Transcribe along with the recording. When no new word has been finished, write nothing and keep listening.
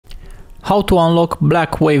How to unlock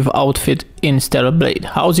Black Wave outfit in Stellar Blade.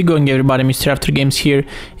 How's it going, everybody? Mr.AfterGames here.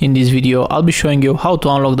 In this video I'll be showing you how to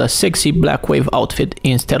unlock the sexy Black Wave outfit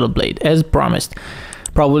in Stellar Blade as promised.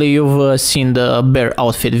 Probably you've seen the bear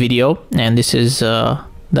outfit video, and this is the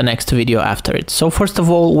next video after it. So first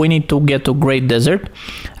of all, we need to get to Great Desert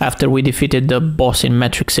after we defeated the boss in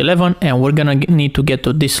Matrix 11, and we're gonna need to get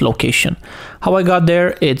to this location. How I got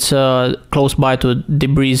there, it's close by to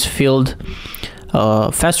Debris Field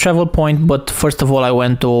fast travel point, but first of all I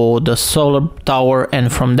went to the solar tower,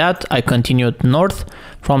 and from that I continued north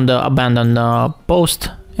from the abandoned post,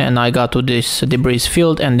 and I got to this debris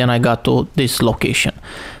field, and then I got to this location.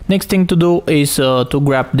 Next thing to do is to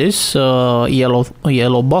grab this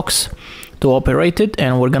yellow box to operate it,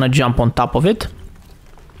 and we're gonna jump on top of it.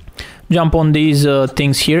 Jump on these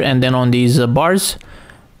things here, and then on these bars.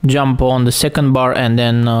 Jump on the second bar, and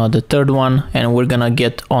then the third one, and we're gonna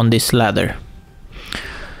get on this ladder.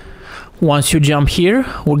 Once you jump here,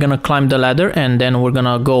 we're gonna climb the ladder, and then we're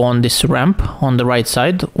gonna go on this ramp on the right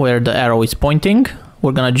side where the arrow is pointing.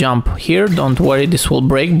 We're gonna jump here. Don't worry, this will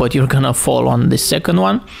break, but you're gonna fall on the second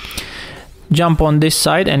one. Jump on this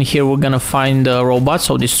side, and here we're gonna find the robots,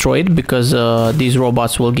 so destroy it, because these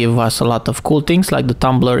robots will give us a lot of cool things like the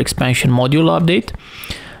Tumblr expansion module update.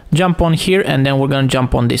 Jump on here, and then we're gonna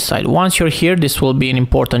jump on this side. Once you're here, this will be an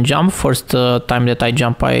important jump. First time that I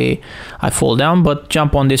jump, I fall down, but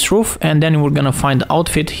jump on this roof, and then we're gonna find the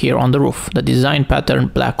outfit here on the roof, the design pattern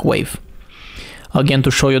Black Wave. Again,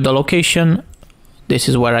 to show you the location, this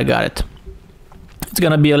is where I got it. It's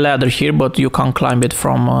gonna be a ladder here, but you can't climb it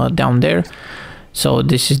from down there, so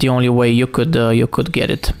this is the only way you could get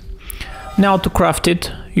it. Now to craft it,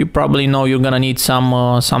 you probably know you're gonna need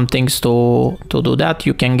some things to do that.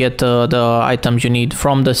 You can get the items you need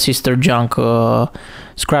from the sister junk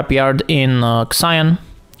scrapyard in Xion,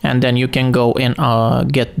 and then you can go and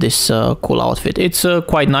get this cool outfit. It's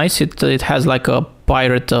quite nice. It has like a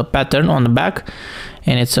pirate pattern on the back,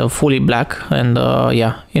 and it's fully black, and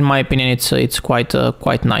yeah, in my opinion it's quite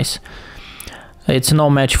nice. It's no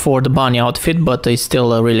match for the bunny outfit, but it's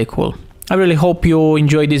still really cool. I really hope you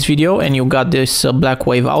enjoyed this video and you got this Black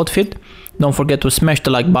Wave outfit. Don't forget to smash the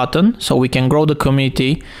like button so we can grow the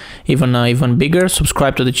community even bigger.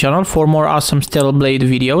 Subscribe to the channel for more awesome Stellar Blade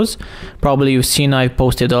videos. Probably you've seen I've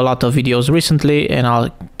posted a lot of videos recently, and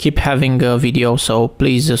I'll keep having videos, so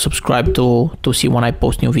please subscribe to see when I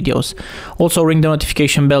post new videos. Also ring the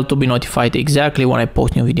notification bell to be notified exactly when I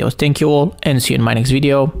post new videos. Thank you all, and see you in my next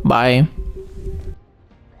video. Bye.